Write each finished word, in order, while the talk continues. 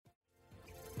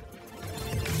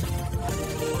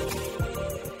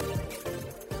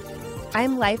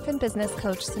I'm life and business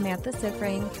coach Samantha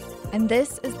Sivring, and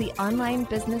this is the Online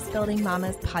Business Building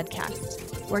Mamas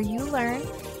podcast, where you learn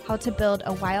how to build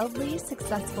a wildly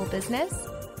successful business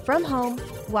from home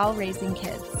while raising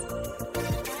kids.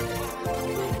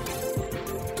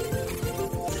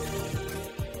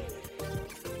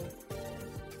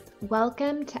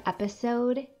 Welcome to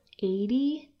episode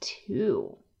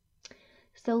 82.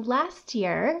 So last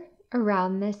year,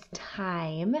 around this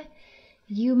time,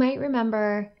 you might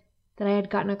remember that I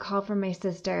had gotten a call from my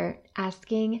sister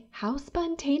asking, how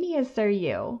spontaneous are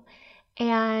you?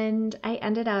 And I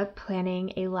ended up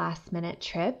planning a last minute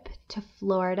trip to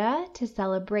Florida to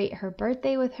celebrate her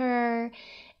birthday with her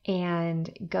and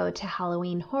go to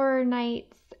Halloween horror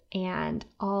nights and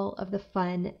all of the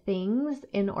fun things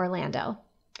in Orlando.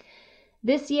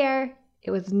 This year, it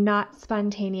was not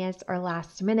spontaneous or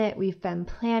last minute. We've been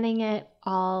planning it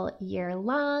all year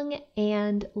long,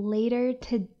 and later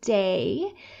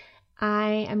today,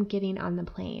 I am getting on the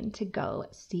plane to go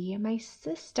see my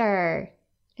sister.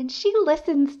 And she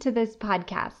listens to this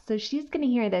podcast, so she's going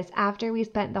to hear this after we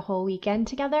spent the whole weekend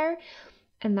together,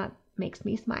 and that makes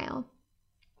me smile.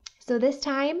 So this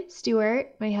time,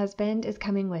 Stuart, my husband, is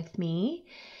coming with me,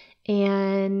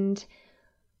 and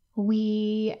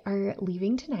we are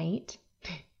leaving tonight.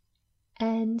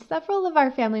 And several of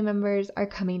our family members are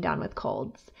coming down with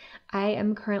colds. I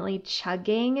am currently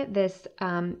chugging this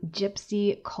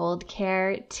Gypsy Cold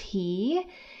Care tea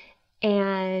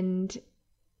and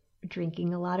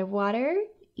drinking a lot of water,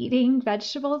 eating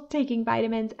vegetables, taking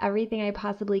vitamins, everything I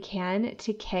possibly can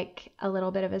to kick a little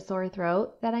bit of a sore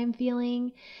throat that I'm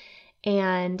feeling.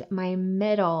 And my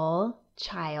middle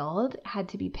child had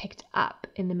to be picked up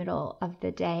in the middle of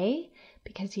the day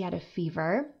because he had a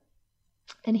fever.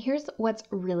 And here's what's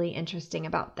really interesting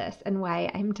about this and why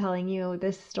I'm telling you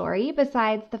this story,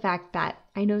 besides the fact that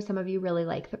I know some of you really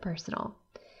like the personal.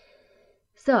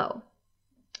 So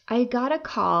I got a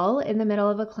call in the middle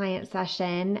of a client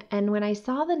session, and when I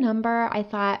saw the number, I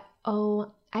thought,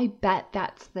 oh, I bet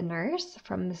that's the nurse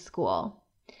from the school.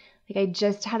 Like, I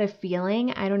just had a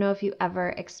feeling. I don't know if you ever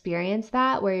experienced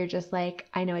that, where you're just like,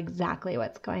 I know exactly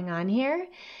what's going on here.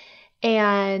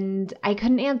 And I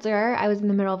couldn't answer. I was in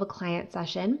the middle of a client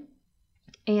session,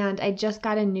 and I just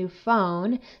got a new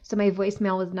phone, so my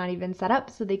voicemail was not even set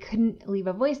up, so they couldn't leave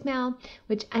a voicemail,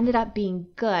 which ended up being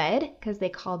good because they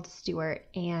called Stuart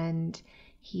and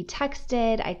he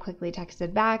texted. I quickly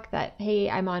texted back that, hey,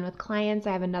 I'm on with clients.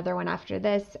 I have another one after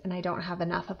this, and I don't have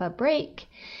enough of a break.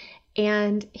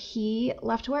 And he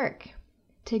left work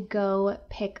to go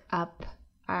pick up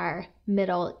our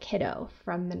middle kiddo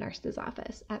from the nurse's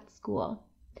office at school.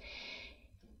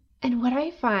 And what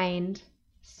I find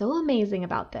so amazing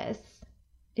about this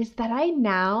is that I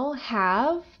now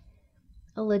have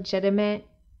a legitimate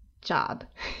job.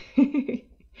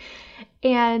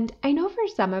 And I know for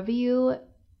some of you,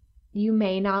 you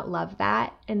may not love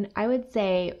that. And I would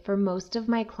say for most of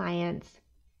my clients,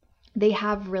 they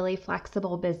have really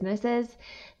flexible businesses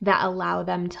that allow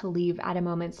them to leave at a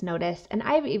moment's notice. And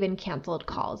I've even canceled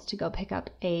calls to go pick up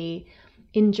a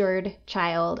injured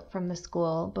child from the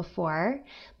school before.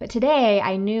 But today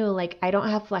I knew, like, I don't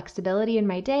have flexibility in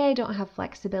my day. I don't have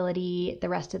flexibility the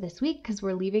rest of this week because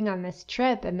we're leaving on this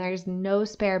trip and there's no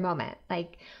spare moment.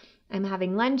 Like, I'm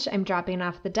having lunch, I'm dropping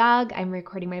off the dog, I'm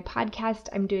recording my podcast,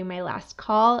 I'm doing my last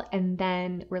call, and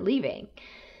then we're leaving.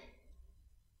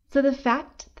 So the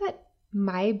fact that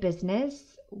my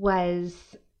business was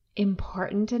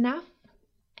important enough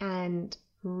and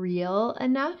real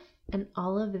enough and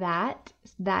all of that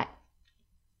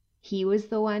he was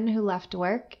the one who left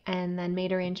work and then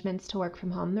made arrangements to work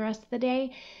from home the rest of the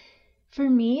day, for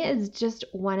me is just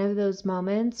one of those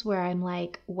moments where I'm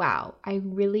like, wow, I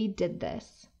really did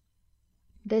this.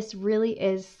 This really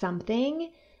is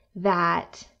something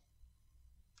that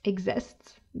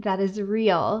exists, that is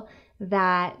real,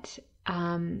 that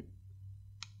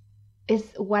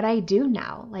is what I do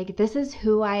now. Like, this is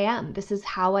who I am. This is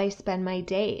how I spend my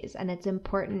days, and it's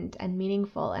important and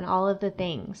meaningful and all of the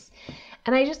things.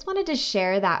 And I just wanted to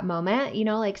share that moment. You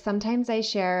know, like, sometimes I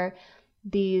share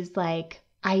these like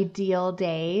ideal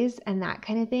days and that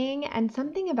kind of thing. And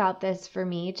something about this for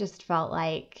me just felt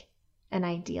like an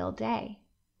ideal day.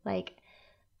 Like,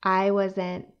 I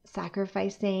wasn't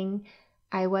sacrificing.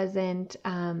 I wasn't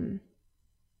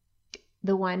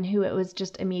the one who it was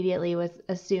just immediately was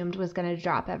assumed was going to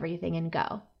drop everything and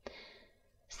go.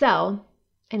 So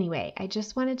anyway, I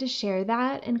just wanted to share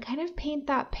that and kind of paint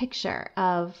that picture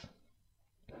of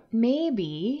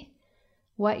maybe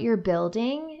what you're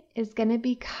building is going to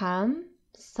become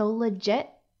so legit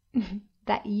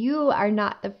that you are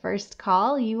not the first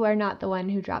call. You are not the one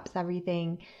who drops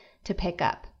everything to pick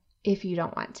up if you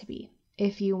don't want to be.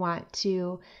 If you want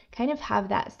to kind of have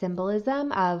that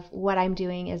symbolism of what I'm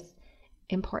doing is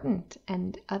important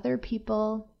and other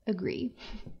people agree.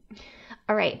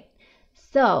 All right.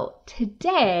 So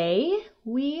today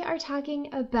we are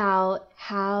talking about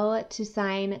how to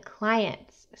sign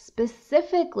clients,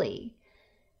 specifically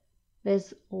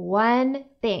this one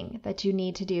thing that you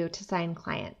need to do to sign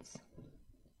clients.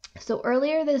 So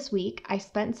earlier this week, I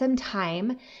spent some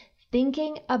time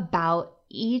thinking about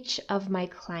each of my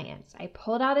clients. I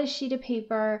pulled out a sheet of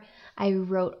paper, I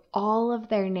wrote all of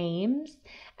their names,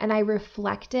 and I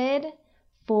reflected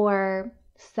for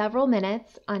several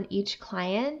minutes on each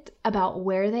client about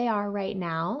where they are right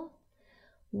now,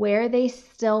 where they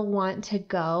still want to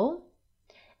go,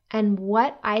 and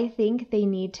what I think they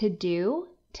need to do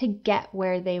to get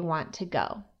where they want to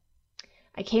go.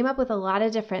 I came up with a lot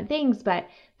of different things, but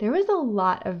there was a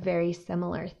lot of very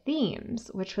similar themes,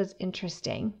 which was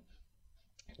interesting.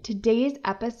 Today's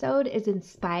episode is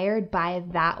inspired by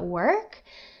that work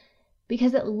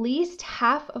because at least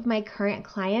half of my current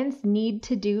clients need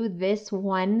to do this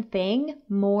one thing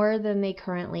more than they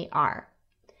currently are.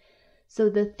 So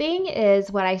the thing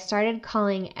is what I started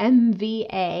calling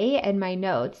MVA in my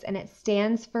notes, and it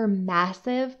stands for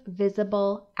Massive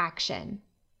Visible Action.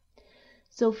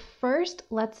 So first,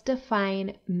 let's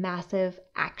define massive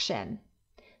action.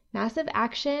 Massive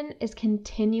action is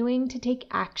continuing to take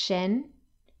action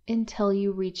until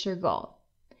you reach your goal.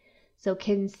 So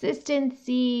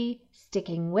consistency,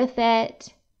 sticking with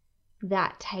it,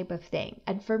 that type of thing.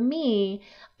 And for me,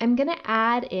 I'm going to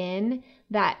add in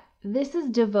that this is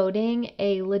devoting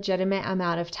a legitimate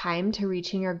amount of time to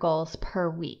reaching your goals per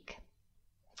week.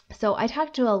 So I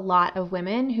talk to a lot of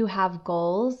women who have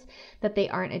goals that they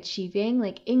aren't achieving,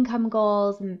 like income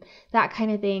goals and that kind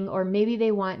of thing, or maybe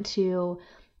they want to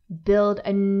build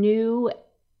a new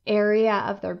area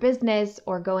of their business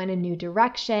or go in a new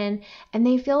direction, and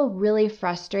they feel really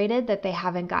frustrated that they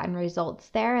haven't gotten results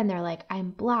there, and they're like, I'm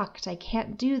blocked, I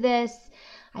can't do this,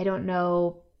 I don't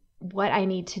know what I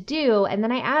need to do. And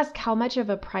then I ask how much of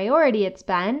a priority it's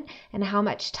been and how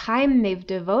much time they've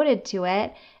devoted to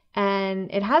it,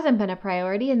 and it hasn't been a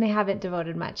priority and they haven't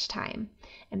devoted much time,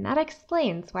 and that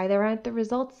explains why there aren't the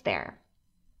results there.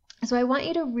 So I want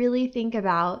you to really think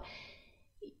about,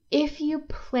 if you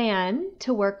plan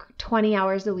to work 20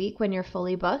 hours a week when you're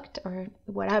fully booked or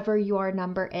whatever your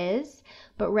number is,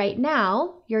 but right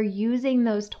now you're using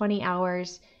those 20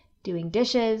 hours doing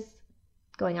dishes,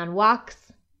 going on walks,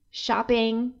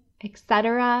 shopping,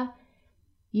 etc.,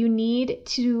 you need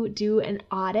to do an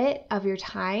audit of your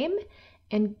time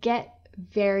and get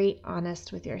very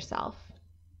honest with yourself.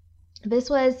 This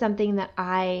was something that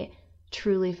I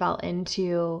truly fell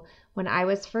into when I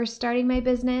was first starting my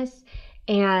business.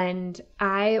 And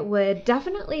I would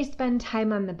definitely spend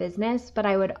time on the business, but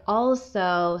I would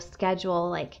also schedule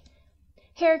like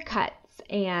haircuts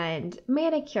and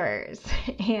manicures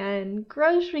and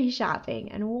grocery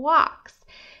shopping and walks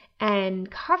and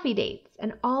coffee dates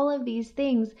and all of these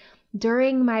things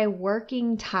during my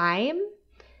working time.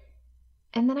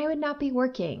 And then I would not be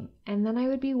working. And then I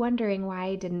would be wondering why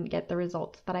I didn't get the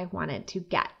results that I wanted to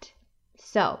get.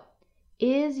 So,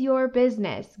 is your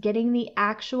business getting the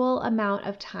actual amount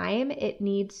of time it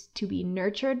needs to be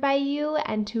nurtured by you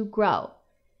and to grow?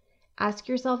 Ask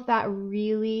yourself that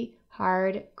really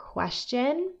hard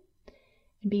question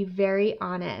and be very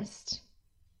honest.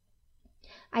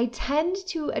 I tend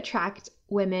to attract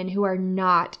women who are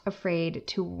not afraid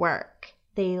to work.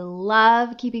 They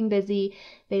love keeping busy.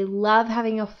 They love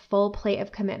having a full plate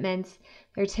of commitments.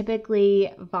 They're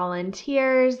typically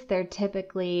volunteers. They're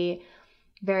typically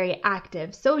very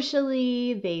active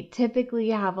socially. They typically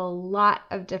have a lot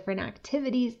of different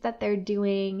activities that they're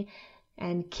doing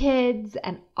and kids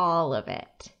and all of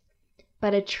it.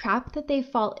 But a trap that they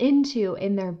fall into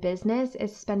in their business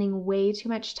is spending way too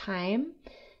much time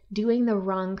doing the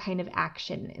wrong kind of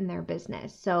action in their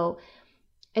business. So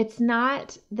it's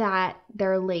not that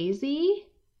they're lazy.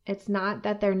 It's not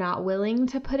that they're not willing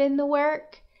to put in the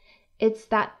work. It's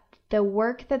that the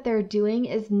work that they're doing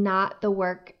is not the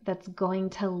work that's going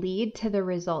to lead to the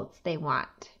results they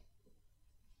want.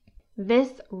 This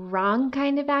wrong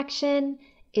kind of action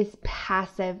is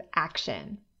passive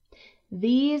action.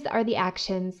 These are the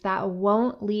actions that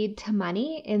won't lead to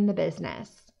money in the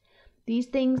business. These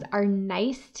things are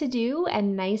nice to do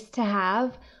and nice to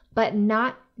have, but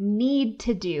not need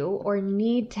to do or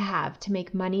need to have to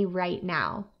make money right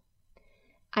now.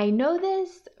 I know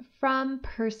this from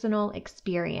personal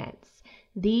experience.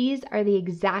 These are the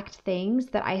exact things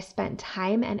that I spent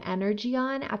time and energy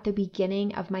on at the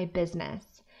beginning of my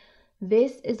business.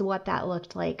 This is what that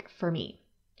looked like for me.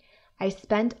 I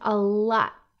spent a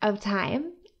lot of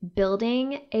time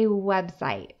building a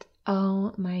website.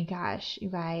 Oh my gosh, you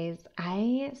guys,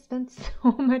 I spent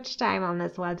so much time on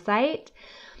this website.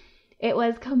 It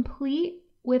was complete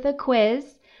with a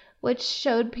quiz, which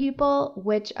showed people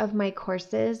which of my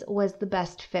courses was the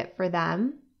best fit for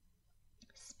them.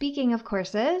 Speaking of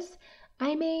courses,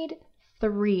 I made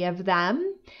 3 of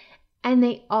them, and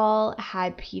they all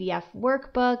had PDF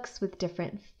workbooks with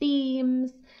different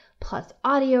themes, plus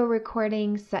audio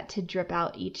recordings set to drip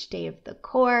out each day of the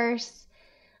course.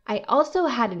 I also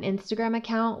had an Instagram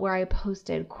account where I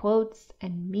posted quotes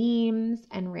and memes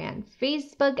and ran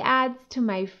Facebook ads to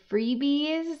my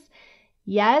freebies.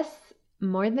 Yes,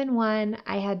 more than one.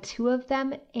 I had 2 of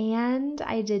them, and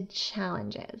I did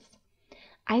challenges.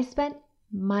 I spent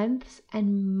months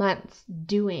and months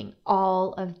doing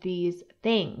all of these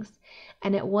things,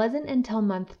 and it wasn't until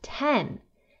month 10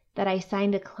 that I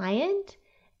signed a client,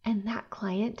 and that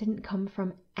client didn't come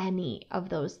from any of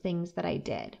those things that I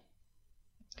did.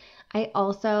 I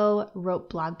also wrote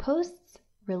blog posts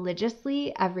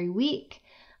religiously every week.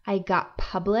 I got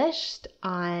published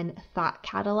on Thought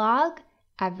Catalog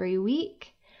every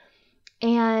week,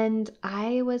 and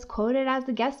I was quoted as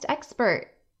a guest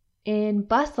expert in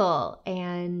Bustle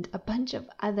and a bunch of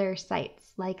other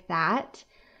sites like that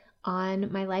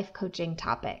on my life coaching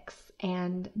topics,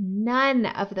 and none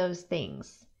of those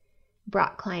things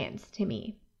brought clients to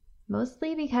me,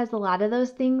 mostly because a lot of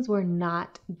those things were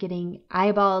not getting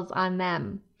eyeballs on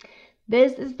them.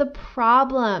 This is the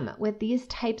problem with these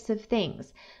types of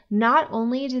things. Not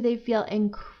only do they feel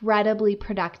incredibly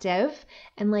productive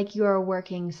and like you are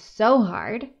working so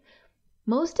hard,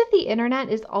 most of the internet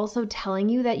is also telling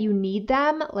you that you need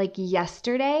them like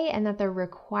yesterday and that they're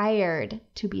required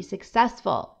to be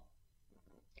successful.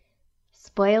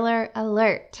 Spoiler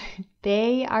alert,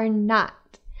 they are not.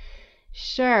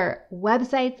 Sure,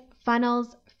 websites,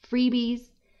 funnels, freebies,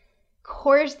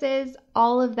 courses,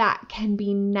 all of that can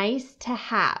be nice to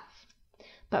have.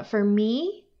 But for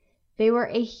me, they were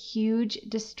a huge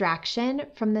distraction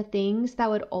from the things that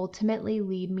would ultimately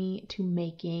lead me to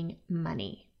making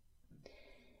money.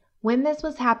 When this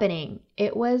was happening,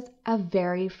 it was a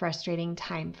very frustrating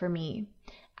time for me.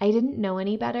 I didn't know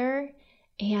any better,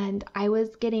 and I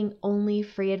was getting only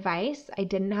free advice. I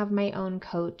didn't have my own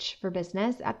coach for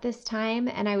business at this time,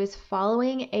 and I was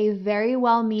following a very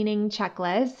well-meaning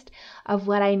checklist of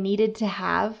what I needed to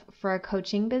have for a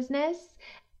coaching business,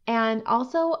 and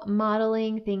also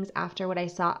modeling things after what I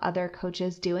saw other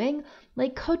coaches doing,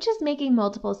 like coaches making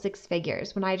multiple 6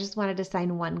 figures when I just wanted to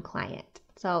sign one client.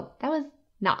 So that was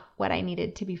not what I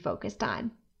needed to be focused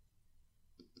on.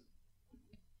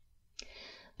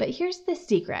 But here's the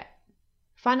secret.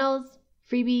 Funnels,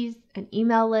 freebies, an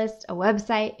email list, a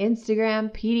website,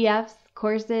 Instagram, PDFs,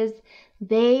 courses,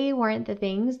 they weren't the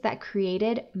things that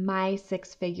created my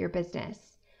 6-figure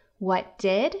business. What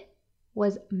did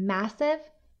was massive,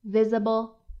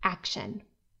 visible action.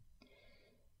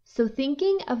 So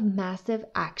thinking of massive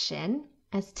action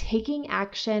as taking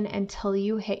action until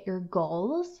you hit your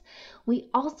goals, we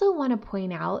also want to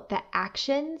point out that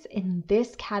actions in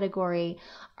this category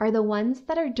are the ones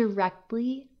that are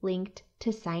directly linked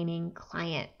to signing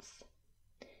clients.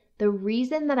 The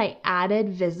reason that I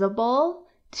added visible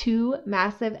to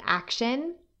massive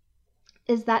action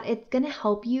is that it's going to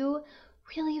help you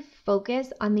really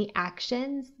focus on the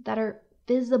actions that are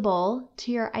visible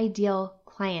to your ideal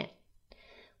client.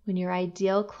 When your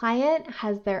ideal client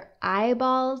has their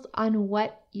eyeballs on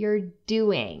what you're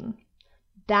doing,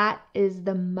 that is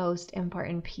the most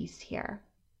important piece here.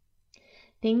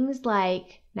 Things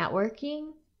like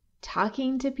networking,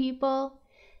 talking to people,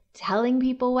 telling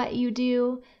people what you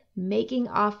do, making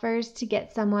offers to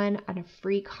get someone on a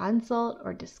free consult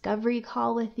or discovery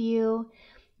call with you.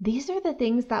 These are the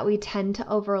things that we tend to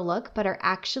overlook, but are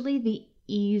actually the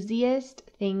easiest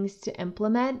things to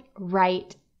implement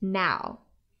right now.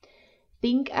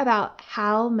 Think about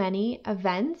how many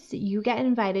events you get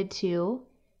invited to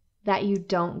that you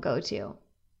don't go to.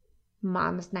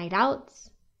 Mom's night outs,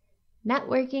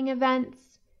 networking events,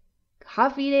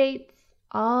 coffee dates,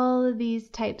 all of these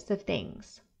types of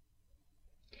things.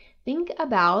 Think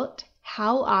about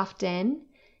how often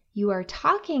you are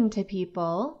talking to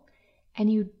people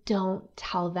and you don't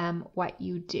tell them what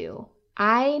you do.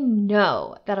 I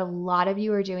know that a lot of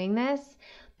you are doing this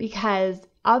because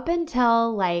up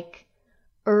until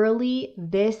early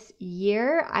this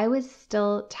year, I was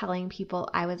still telling people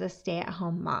I was a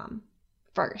stay-at-home mom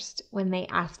first when they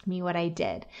asked me what I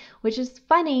did, which is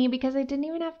funny because I didn't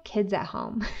even have kids at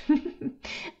home.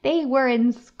 They were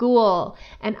in school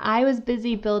and I was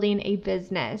busy building a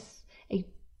business, a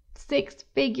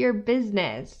 6-figure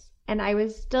business, and I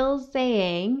was still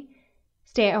saying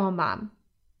stay-at-home mom.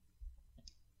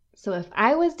 So if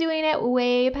I was doing it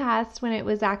way past when it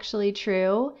was actually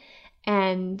true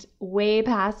and way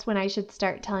past when I should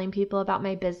start telling people about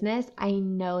my business, I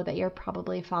know that you're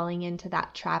probably falling into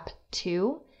that trap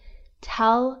too.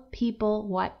 Tell people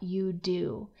what you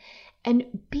do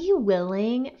and be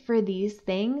willing for these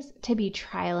things to be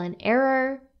trial and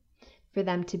error, for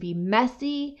them to be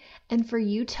messy, and for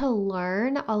you to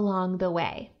learn along the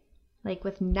way. Like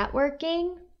with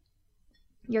networking,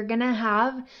 you're going to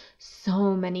have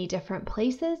so many different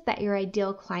places that your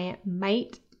ideal client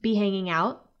might be hanging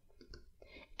out.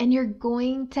 And you're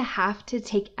going to have to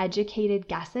take educated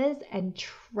guesses and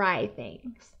try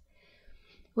things.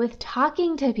 With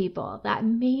talking to people, that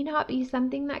may not be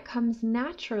something that comes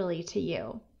naturally to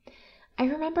you. I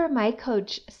remember my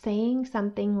coach saying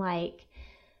something like,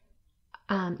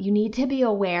 you need to be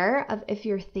aware of if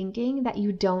you're thinking that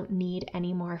you don't need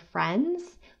any more friends,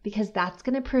 because that's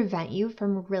going to prevent you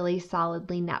from really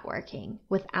solidly networking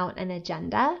without an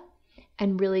agenda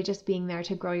and really just being there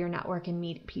to grow your network and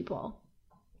meet people.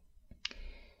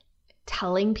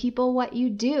 Telling people what you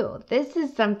do. This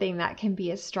is something that can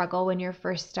be a struggle when you're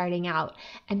first starting out.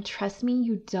 And trust me,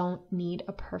 you don't need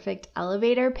a perfect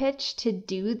elevator pitch to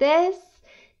do this.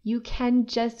 You can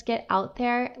just get out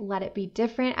there, let it be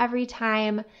different every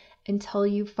time until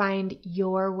you find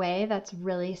your way that's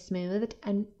really smooth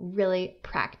and really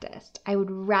practiced. I would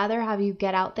rather have you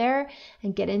get out there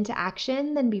and get into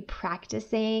action than be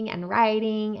practicing and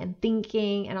writing and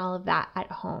thinking and all of that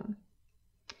at home.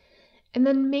 And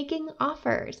then making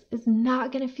offers is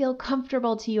not going to feel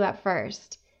comfortable to you at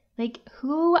first. Like,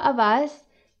 who of us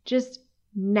just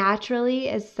naturally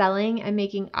is selling and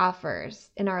making offers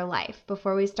in our life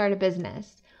before we start a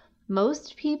business?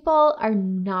 Most people are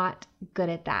not good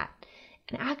at that.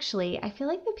 And actually, I feel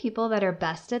like the people that are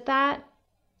best at that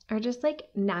are just like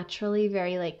naturally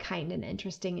very like kind and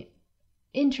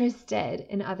interested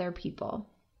in other people.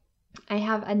 I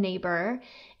have a neighbor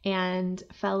and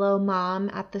fellow mom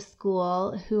at the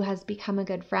school who has become a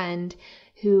good friend,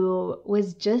 who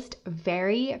was just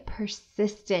very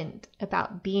persistent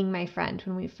about being my friend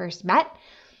when we first met.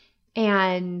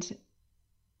 And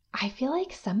I feel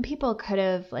like some people could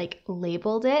have like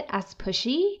labeled it as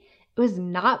pushy. It was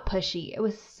not pushy. It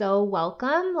was so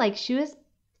welcome. Like, she was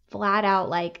flat out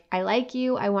like, I like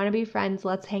you, I want to be friends,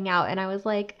 let's hang out. And I was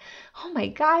like, oh my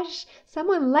gosh,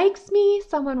 someone likes me,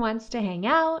 someone wants to hang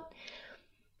out.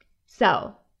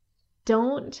 So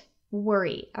don't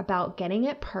worry about getting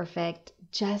it perfect.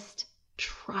 Just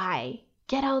try.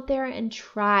 Get out there and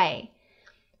try.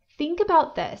 Think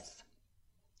about this.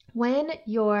 When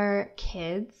your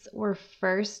kids were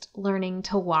first learning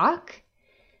to walk,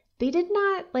 they did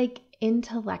not like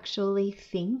intellectually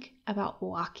think about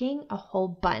walking a whole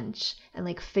bunch and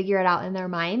like figure it out in their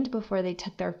mind before they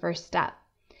took their first step.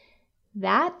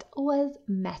 That was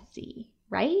messy,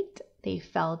 right? They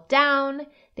fell down,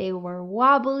 they were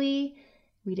wobbly.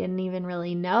 We didn't even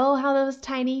really know how those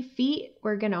tiny feet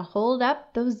were going to hold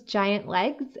up those giant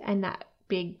legs and that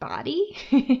big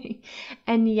body.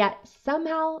 And yet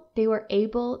somehow they were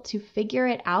able to figure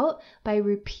it out by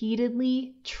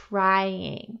repeatedly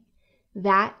trying.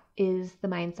 That is the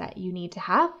mindset you need to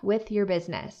have with your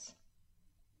business.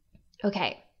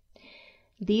 Okay,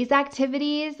 these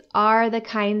activities are the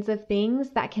kinds of things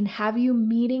that can have you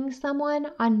meeting someone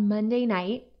on Monday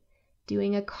night,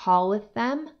 doing a call with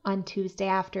them on Tuesday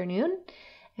afternoon,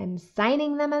 and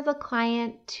signing them as a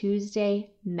client Tuesday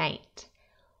night.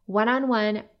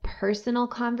 One-on-one personal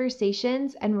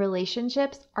conversations and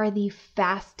relationships are the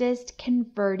fastest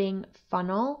converting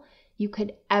funnel you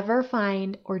could ever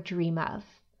find or dream of.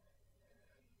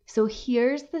 So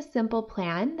here's the simple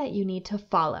plan that you need to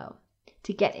follow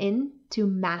to get into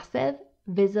massive,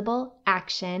 visible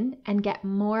action and get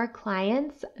more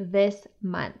clients this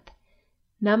month.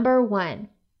 Number 1,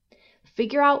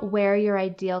 figure out where your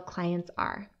ideal clients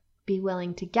are. Be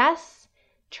willing to guess,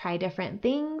 try different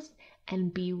things,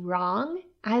 and be wrong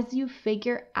as you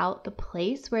figure out the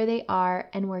place where they are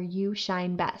and where you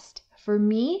shine best. For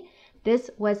me, this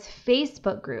was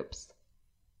Facebook groups.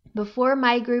 Before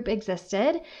my group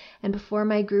existed and before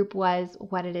my group was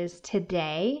what it is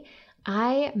today,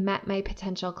 I met my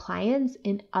potential clients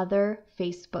in other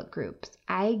Facebook groups.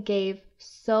 I gave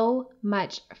so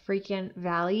much freaking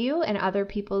value in other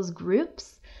people's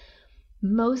groups,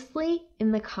 mostly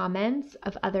in the comments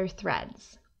of other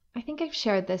threads. I think I've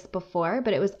shared this before,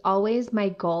 but it was always my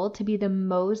goal to be the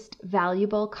most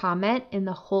valuable comment in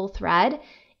the whole thread,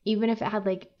 even if it had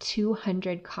like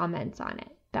 200 comments on it.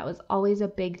 That was always a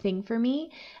big thing for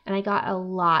me, and I got a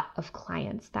lot of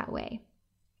clients that way.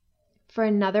 For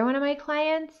another one of my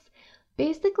clients,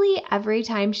 Basically, every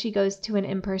time she goes to an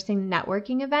in-person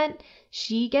networking event,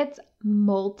 she gets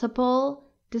multiple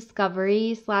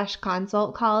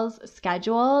discovery/consult calls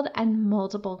scheduled and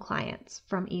multiple clients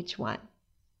from each one.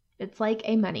 It's like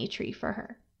a money tree for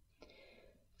her.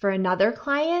 For another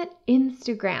client,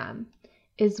 Instagram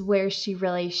is where she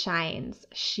really shines.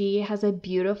 She has a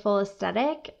beautiful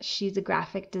aesthetic. She's a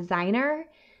graphic designer,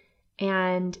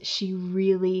 and she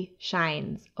really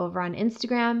shines over on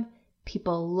Instagram.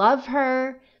 People love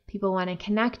her. People want to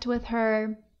connect with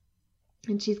her,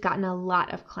 and she's gotten a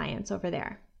lot of clients over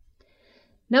there.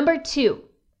 Number 2,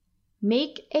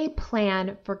 make a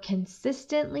plan for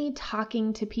consistently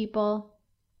talking to people,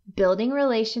 building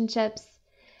relationships,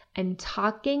 and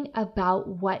talking about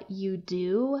what you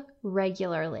do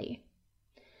regularly.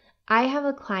 I have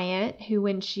a client who,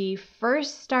 when she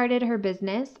first started her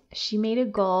business, she made a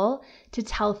goal to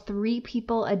tell 3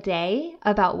 people a day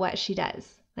about what she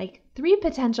does. Like 3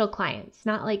 potential clients,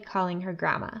 not like calling her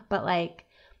grandma, but like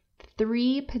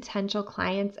 3 potential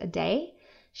clients a day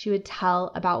she would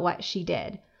tell about what she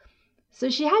did. So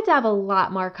she had to have a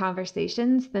lot more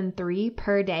conversations than 3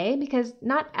 per day because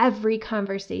not every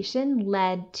conversation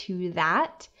led to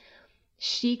that.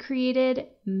 She created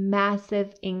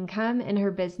massive income in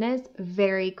her business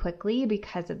very quickly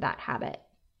because of that habit.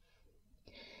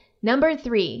 Number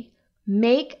 3,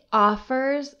 make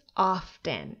offers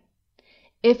often.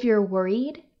 If you're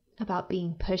worried about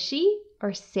being pushy or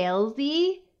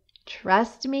salesy,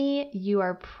 trust me, you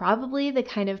are probably the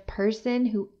kind of person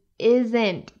who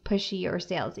isn't pushy or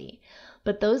salesy,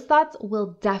 but those thoughts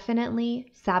will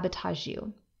definitely sabotage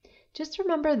you. Just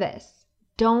remember this.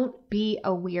 Don't be a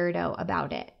weirdo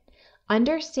about it.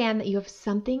 Understand that you have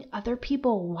something other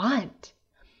people want.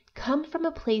 Come from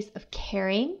a place of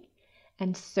caring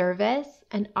and service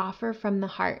and offer from the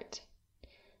heart.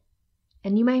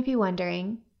 And you might be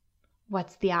wondering,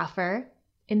 what's the offer?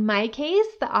 In my case,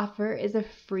 the offer is a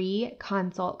free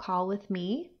consult call with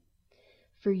me.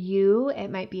 For you, it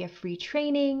might be a free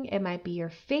training. It might be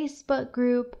your Facebook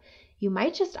group. You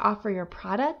might just offer your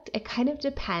product. It kind of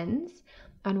depends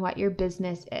on what your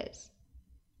business is.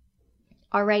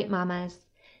 All right, mamas,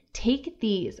 take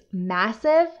these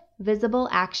massive visible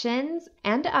actions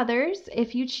and others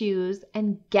if you choose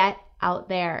and get out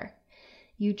there.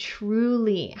 You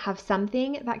truly have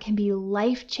something that can be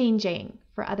life-changing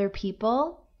for other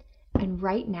people, and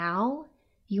right now,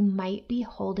 you might be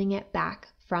holding it back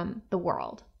from the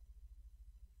world.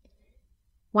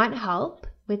 Want help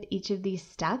with each of these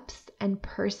steps and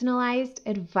personalized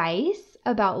advice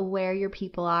about where your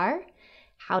people are,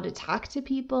 how to talk to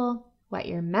people, what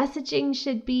your messaging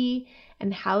should be,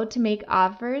 and how to make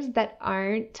offers that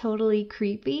aren't totally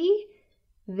creepy?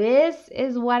 This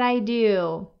is what I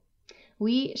do.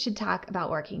 We should talk about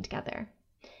working together.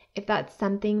 If that's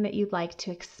something that you'd like to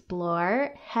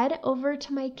explore, head over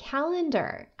to my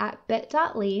calendar at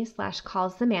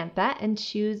bit.ly/callsamantha and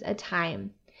choose a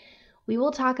time. We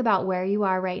will talk about where you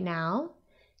are right now,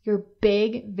 your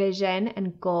big vision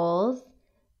and goals.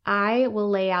 I will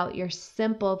lay out your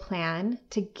simple plan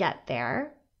to get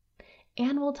there,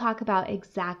 and we'll talk about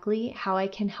exactly how I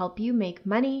can help you make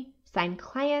money, sign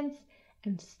clients,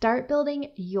 and start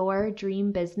building your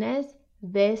dream business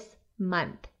this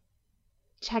month.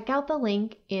 Check out the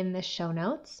link in the show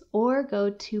notes or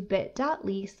go to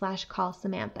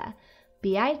bit.ly/callsamantha,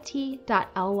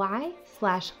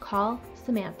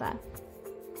 bit.ly/callsamantha.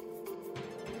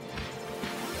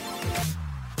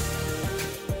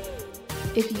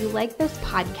 If you like this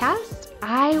podcast,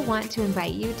 I want to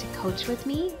invite you to coach with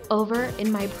me over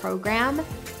in my program,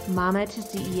 Mama to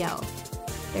CEO.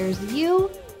 There's you,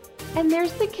 and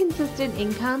there's the consistent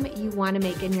income you want to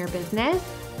make in your business,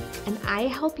 and I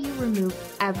help you remove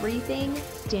everything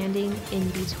standing in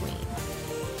between.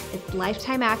 It's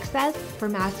lifetime access for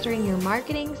mastering your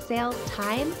marketing, sales,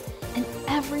 time, and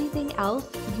everything else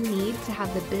you need to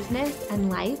have the business and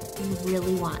life you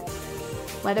really want.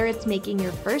 Whether it's making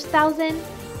your first 1,000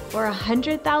 or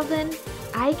 100,000,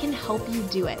 I can help you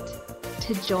do it.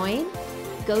 To join,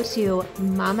 go to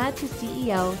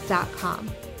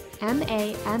mamatoceo.com,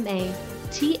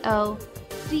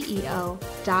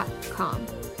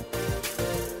 mamatoceo.com.